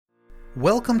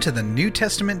Welcome to the New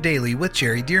Testament Daily with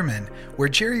Jerry Dearman, where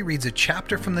Jerry reads a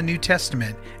chapter from the New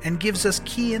Testament and gives us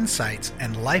key insights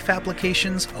and life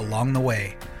applications along the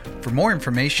way. For more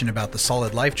information about the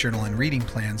Solid Life Journal and reading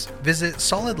plans, visit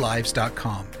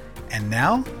solidlives.com. And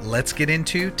now, let's get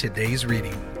into today's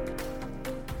reading.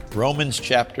 Romans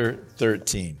chapter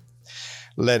 13.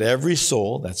 Let every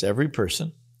soul, that's every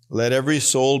person, let every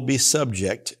soul be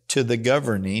subject to the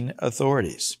governing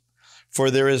authorities. For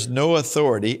there is no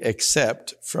authority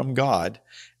except from God,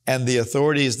 and the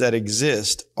authorities that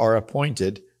exist are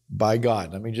appointed by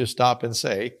God. Let me just stop and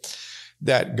say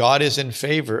that God is in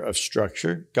favor of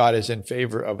structure. God is in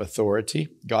favor of authority.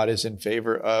 God is in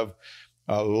favor of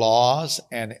laws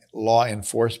and law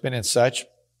enforcement and such.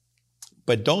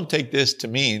 But don't take this to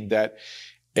mean that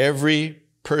every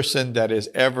person that is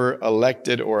ever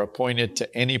elected or appointed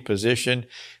to any position,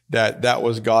 that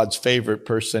was God's favorite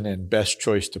person and best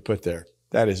choice to put there.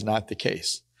 That is not the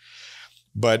case.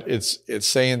 But it's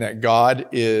saying that God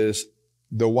is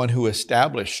the one who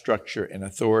established structure and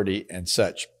authority and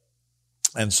such.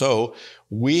 And so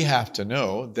we have to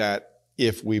know that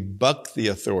if we buck the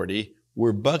authority,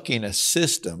 we're bucking a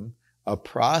system, a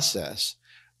process,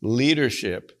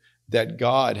 leadership that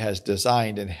God has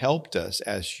designed and helped us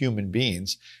as human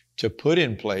beings to put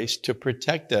in place to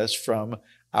protect us from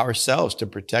ourselves, to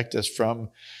protect us from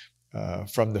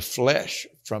the flesh,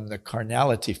 from the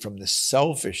carnality, from the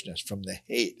selfishness, from the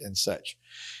hate and such.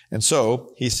 And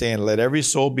so he's saying, let every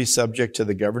soul be subject to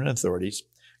the governing authorities,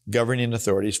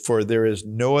 for there is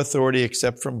no authority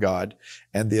except from God,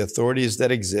 and the authorities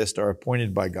that exist are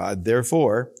appointed by God.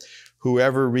 Therefore,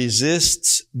 whoever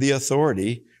resists the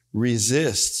authority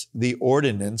resists the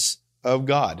ordinance of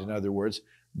God. In other words,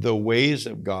 the ways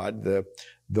of God, the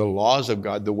laws of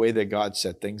God, the way that God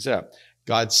set things up.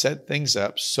 God set things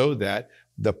up so that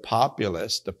the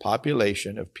populace, the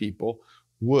population of people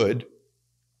would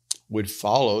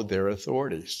follow their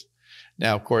authorities.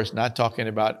 Now, of course, not talking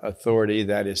about authority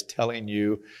that is telling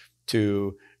you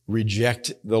to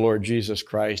reject the Lord Jesus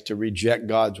Christ, to reject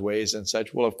God's ways and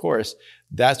such. Well, of course,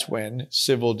 that's when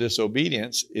civil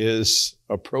disobedience is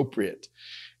appropriate.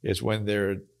 It's when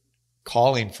they're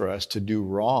calling for us to do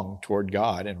wrong toward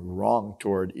God and wrong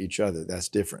toward each other. That's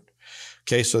different.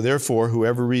 Okay, so therefore,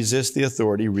 whoever resists the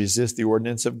authority resists the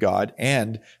ordinance of God,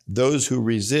 and those who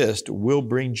resist will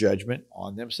bring judgment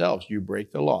on themselves. You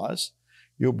break the laws,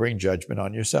 you'll bring judgment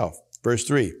on yourself. Verse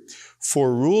 3,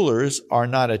 for rulers are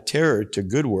not a terror to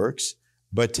good works,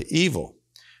 but to evil.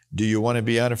 Do you want to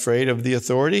be unafraid of the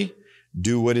authority?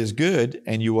 Do what is good,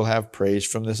 and you will have praise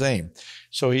from the same.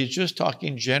 So he's just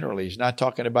talking generally. He's not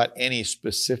talking about any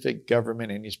specific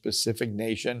government, any specific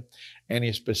nation,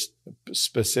 any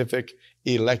specific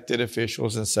elected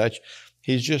officials and such.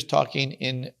 He's just talking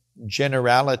in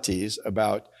generalities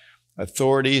about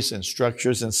authorities and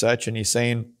structures and such. And he's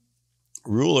saying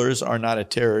rulers are not a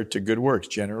terror to good works,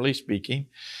 generally speaking.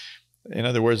 In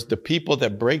other words, the people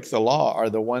that break the law are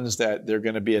the ones that they're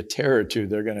going to be a terror to.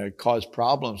 They're going to cause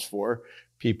problems for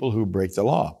people who break the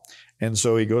law. And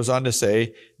so he goes on to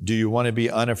say, do you want to be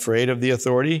unafraid of the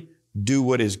authority? Do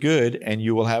what is good, and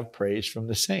you will have praise from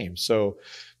the same. So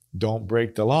don't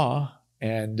break the law,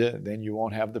 and then you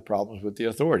won't have the problems with the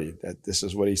authority. This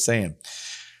is what he's saying.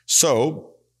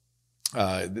 So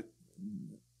an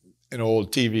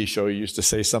old TV show used to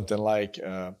say something like,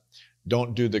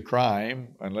 don't do the crime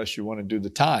unless you want to do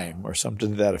the time, or something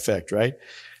to that effect, right?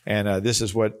 And this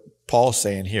is what Paul's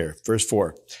saying here. Verse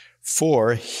 4,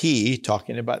 for he,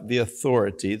 talking about the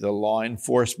authority, the law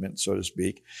enforcement, so to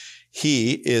speak,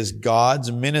 he is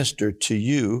God's minister to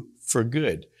you for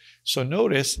good. So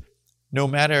notice, no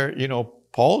matter,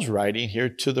 Paul's writing here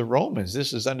to the Romans.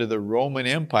 This is under the Roman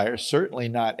Empire, certainly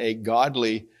not a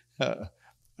godly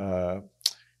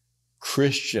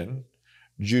Christian,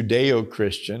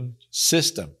 Judeo-Christian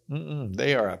system.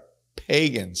 They are a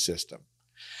pagan system.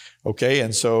 Okay,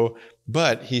 and so,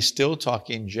 but he's still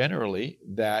talking generally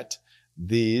that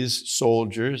these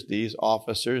soldiers, these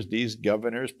officers, these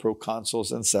governors,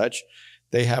 proconsuls and such,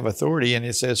 they have authority. And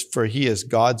it says, for he is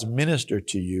God's minister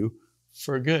to you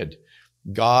for good.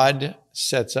 God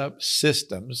sets up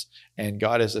systems, and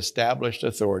God has established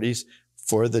authorities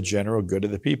for the general good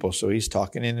of the people. So he's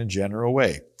talking in a general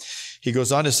way. He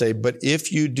goes on to say, but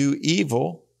if you do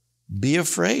evil, be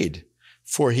afraid,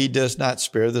 for he does not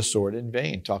spare the sword in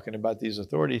vain. Talking about these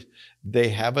authorities, they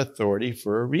have authority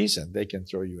for a reason. They can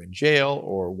throw you in jail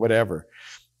or whatever.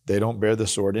 They don't bear the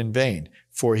sword in vain,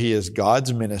 for he is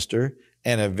God's minister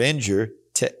and avenger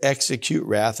to execute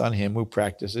wrath on him who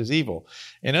practices evil.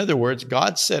 In other words,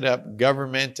 God set up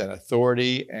government and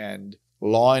authority and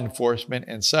law enforcement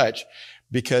and such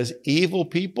because evil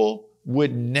people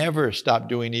would never stop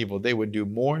doing evil. They would do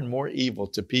more and more evil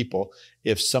to people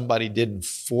if somebody didn't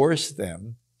force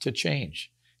them to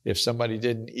change. If somebody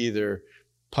didn't either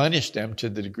punish them to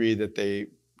the degree that they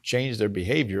changed their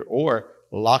behavior or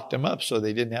locked them up so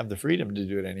they didn't have the freedom to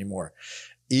do it anymore.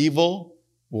 Evil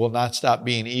will not stop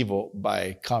being evil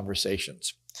by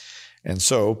conversations. And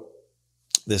so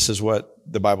this is what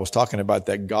the Bible's talking about,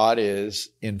 that God is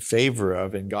in favor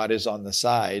of, and God is on the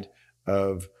side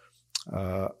of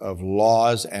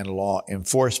laws and law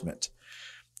enforcement.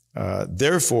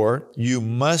 Therefore, you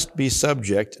must be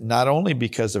subject not only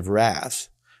because of wrath,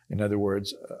 in other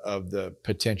words, of the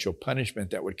potential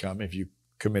punishment that would come if you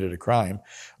committed a crime,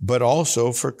 but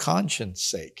also for conscience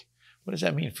sake. What does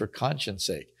that mean, for conscience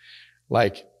sake?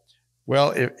 Like,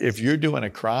 well, if you're doing a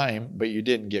crime, but you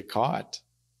didn't get caught,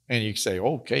 and you say,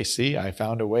 okay, see, I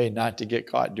found a way not to get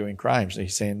caught doing crimes. And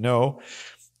he's saying, no,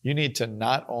 you need to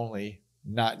not only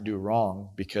not do wrong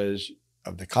because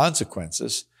of the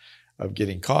consequences of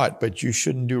getting caught, but you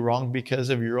shouldn't do wrong because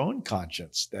of your own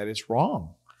conscience. That is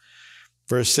wrong.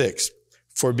 Verse 6,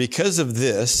 for because of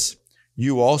this,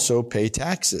 you also pay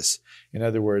taxes. In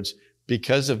other words,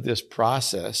 because of this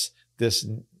process, this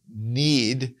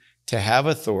need to have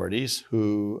authorities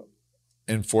who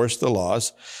enforce the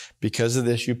laws, because of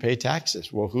this, you pay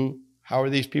taxes. Well, how are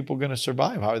these people going to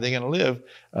survive? How are they going to live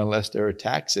unless there are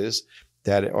taxes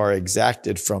that are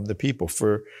exacted from the people?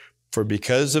 For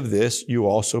because of this, you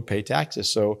also pay taxes.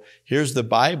 So here's the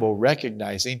Bible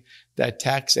recognizing that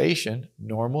taxation,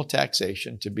 normal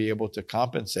taxation, to be able to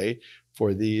compensate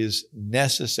for these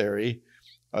necessary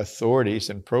authorities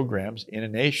and programs in a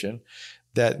nation,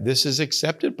 that this is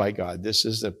accepted by God. This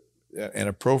is an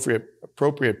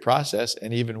appropriate process,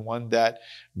 and even one that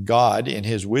God, in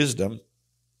His wisdom,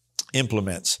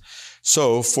 implements.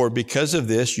 So, for because of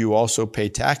this, you also pay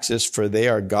taxes, for they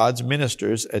are God's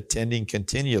ministers, attending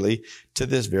continually to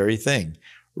this very thing.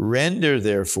 Render,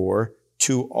 therefore,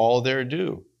 to all their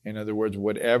due. In other words,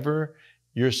 whatever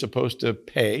you're supposed to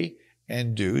pay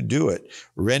and do it.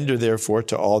 Render, therefore,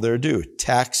 to all their due.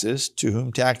 Taxes, to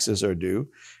whom taxes are due.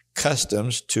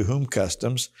 Customs, to whom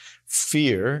customs.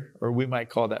 Fear, or we might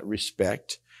call that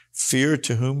respect. Fear,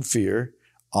 to whom fear.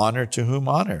 Honor, to whom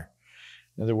honor.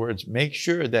 In other words, make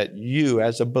sure that you,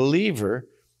 as a believer,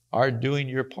 are doing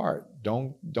your part.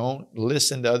 Don't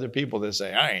listen to other people that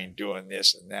say, I ain't doing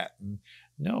this and that.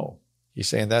 No, he's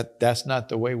saying that's not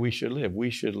the way we should live.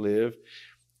 We should live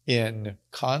in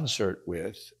concert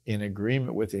with, in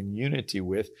agreement with, in unity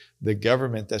with the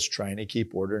government that's trying to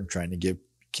keep order and trying to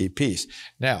keep peace.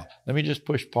 Now, let me just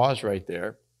push pause right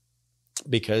there,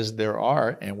 because there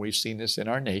are, and we've seen this in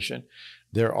our nation,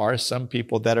 there are some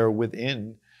people that are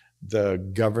within the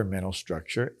governmental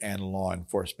structure and law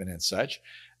enforcement and such,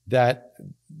 that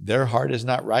their heart is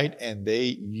not right, and they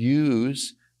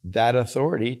use that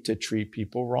authority to treat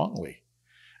people wrongly.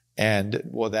 And,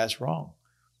 well, that's wrong.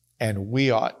 And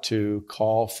we ought to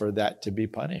call for that to be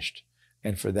punished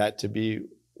and for that to be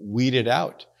weeded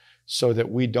out, so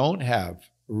that we don't have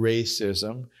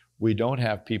racism. We don't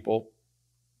have people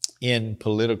in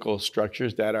political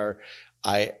structures that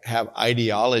have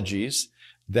ideologies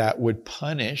that would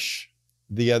punish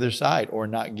the other side or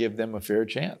not give them a fair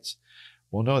chance.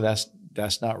 Well, no,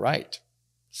 that's not right.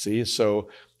 See, so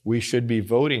we should be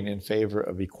voting in favor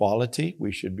of equality.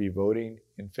 We should be voting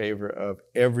in favor of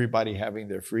everybody having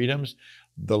their freedoms,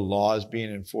 the laws being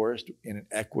enforced in an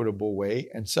equitable way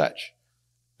and such.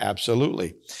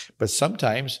 Absolutely. But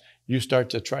sometimes you start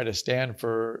to try to stand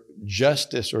for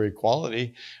justice or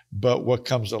equality, but what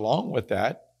comes along with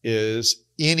that is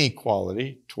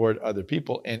inequality toward other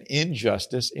people and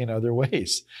injustice in other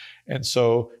ways. And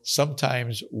so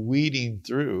sometimes weeding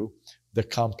through the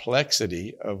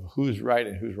complexity of who's right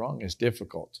and who's wrong is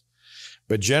difficult.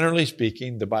 But generally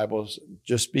speaking, the Bible's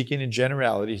just speaking in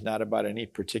generalities, not about any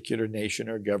particular nation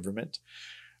or government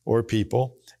or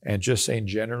people, and just saying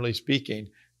generally speaking,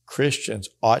 Christians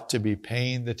ought to be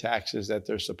paying the taxes that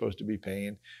they're supposed to be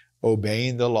paying,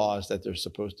 obeying the laws that they're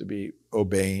supposed to be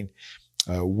obeying,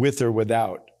 with or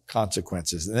without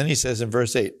consequences. And then he says in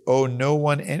verse 8, owe no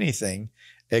one anything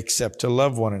except to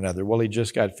love one another. Well, he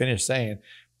just got finished saying,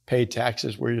 pay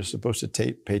taxes where you're supposed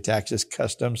to pay taxes,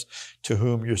 customs to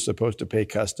whom you're supposed to pay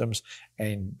customs,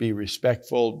 and be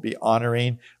respectful, be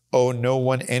honoring. Owe no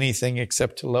one anything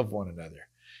except to love one another.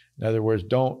 In other words,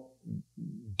 don't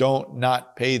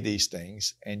not pay these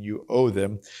things and you owe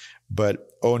them,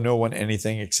 but owe no one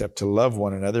anything except to love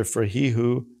one another, for he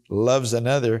who loves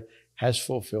another has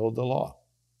fulfilled the law.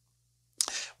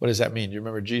 What does that mean? You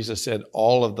remember Jesus said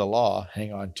all of the law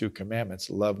hang on two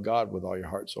commandments: love God with all your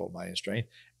heart, soul, mind, and strength,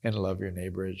 and love your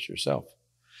neighbor as yourself.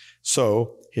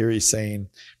 So here he's saying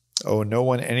owe no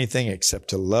one anything except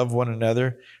to love one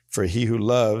another, for he who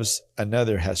loves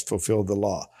another has fulfilled the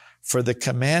law. For the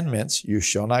commandments, you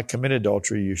shall not commit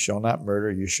adultery, you shall not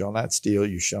murder, you shall not steal,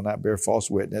 you shall not bear false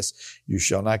witness, you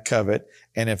shall not covet.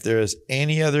 And if there is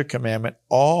any other commandment,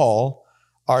 all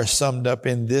are summed up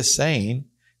in this saying,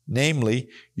 namely,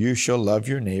 you shall love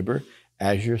your neighbor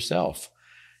as yourself.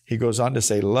 He goes on to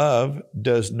say, love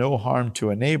does no harm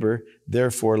to a neighbor,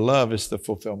 therefore love is the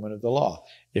fulfillment of the law.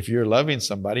 If you're loving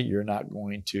somebody, you're not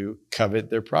going to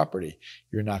covet their property.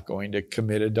 You're not going to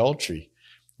commit adultery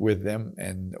with them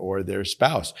or their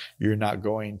spouse. You're not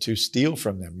going to steal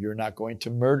from them. You're not going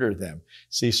to murder them.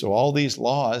 See, so all these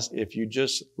laws, if you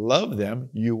just love them,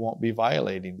 you won't be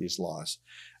violating these laws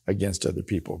against other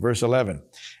people. Verse 11,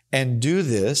 and do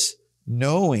this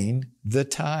knowing the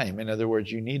time. In other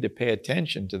words, you need to pay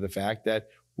attention to the fact that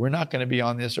we're not going to be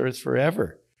on this earth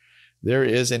forever. There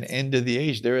is an end to the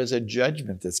age. There is a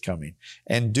judgment that's coming.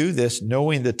 And do this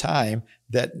knowing the time,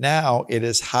 that now it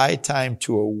is high time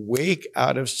to awake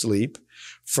out of sleep,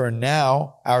 for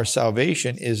now our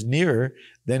salvation is nearer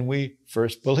than we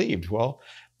first believed. Well,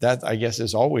 that, I guess,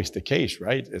 is always the case,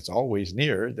 right? It's always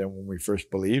nearer than when we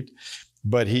first believed.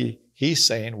 But he's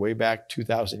saying way back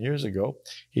 2,000 years ago,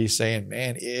 he's saying,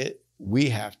 man, we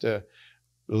have to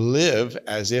live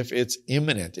as if it's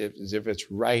imminent, as if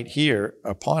it's right here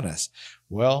upon us.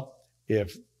 Well,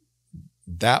 if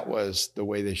that was the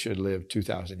way they should live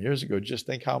 2,000 years ago, just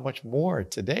think how much more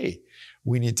today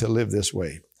we need to live this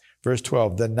way. Verse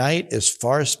 12, the night is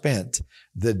far spent,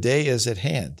 the day is at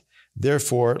hand.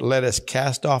 Therefore, let us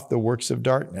cast off the works of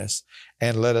darkness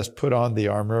and let us put on the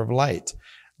armor of light.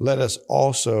 Let us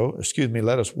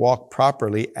walk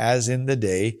properly as in the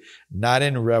day, not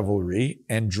in revelry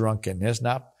and drunkenness,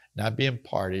 not being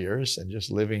partiers and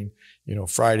just living,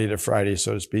 Friday to Friday,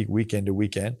 so to speak, weekend to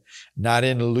weekend, not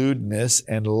in lewdness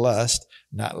and lust,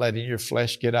 not letting your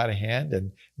flesh get out of hand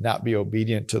and not be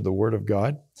obedient to the word of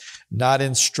God, not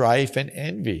in strife and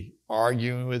envy,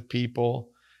 arguing with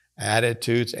people,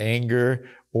 attitudes, anger,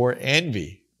 or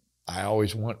envy. I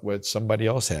always want what somebody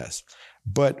else has.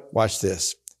 But watch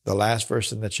this. The last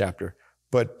verse in the chapter,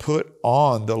 but put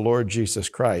on the Lord Jesus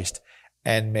Christ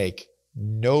and make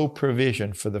no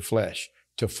provision for the flesh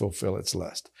to fulfill its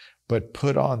lust, but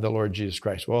put on the Lord Jesus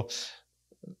Christ. Well,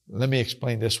 let me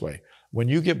explain this way. When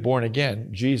you get born again,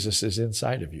 Jesus is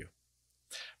inside of you.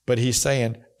 But he's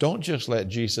saying, don't just let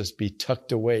Jesus be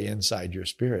tucked away inside your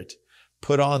spirit.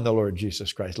 Put on the Lord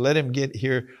Jesus Christ. Let him get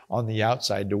here on the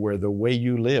outside to where the way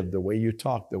you live, the way you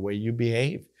talk, the way you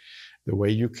behave, the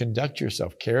way you conduct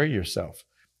yourself, carry yourself,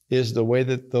 is the way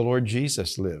that the Lord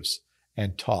Jesus lives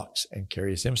and talks and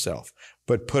carries himself.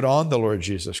 But put on the Lord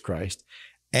Jesus Christ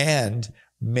and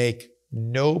make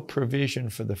no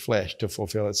provision for the flesh to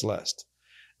fulfill its lust.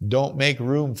 Don't make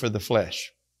room for the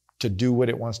flesh to do what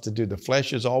it wants to do. The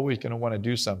flesh is always going to want to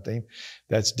do something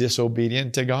that's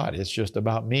disobedient to God. It's just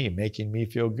about me, making me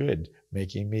feel good,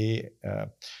 making me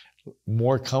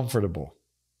more comfortable.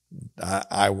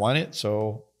 I want it,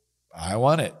 so I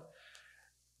want it.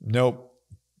 Nope.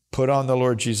 Put on the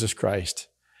Lord Jesus Christ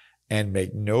and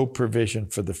make no provision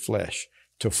for the flesh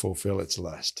to fulfill its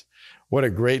lust. What a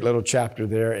great little chapter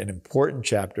there, an important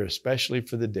chapter, especially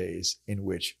for the days in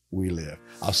which we live.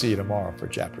 I'll see you tomorrow for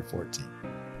chapter 14.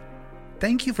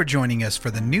 Thank you for joining us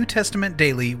for the New Testament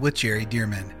Daily with Jerry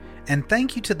Dirmann. And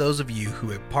thank you to those of you who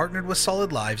have partnered with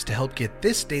Solid Lives to help get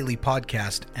this daily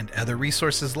podcast and other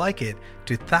resources like it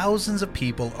to thousands of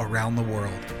people around the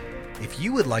world. If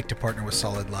you would like to partner with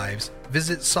Solid Lives,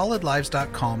 visit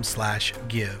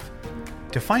solidlives.com/give.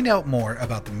 To find out more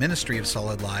about the ministry of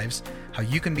Solid Lives, how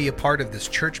you can be a part of this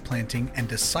church planting and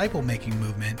disciple-making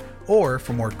movement, or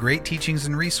for more great teachings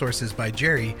and resources by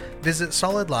Jerry, visit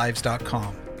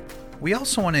solidlives.com. We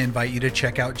also want to invite you to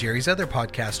check out Jerry's other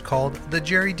podcast called The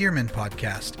Jerry Dirmann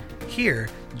Podcast. Here,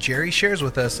 Jerry shares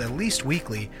with us at least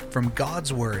weekly from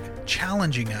God's Word,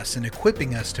 challenging us and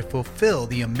equipping us to fulfill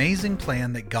the amazing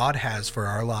plan that God has for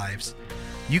our lives.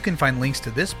 You can find links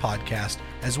to this podcast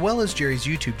as well as Jerry's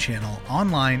YouTube channel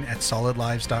online at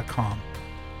solidlives.com.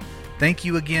 Thank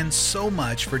you again so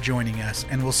much for joining us,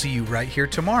 and we'll see you right here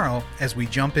tomorrow as we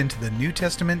jump into the New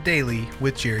Testament Daily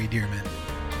with Jerry Dirmann.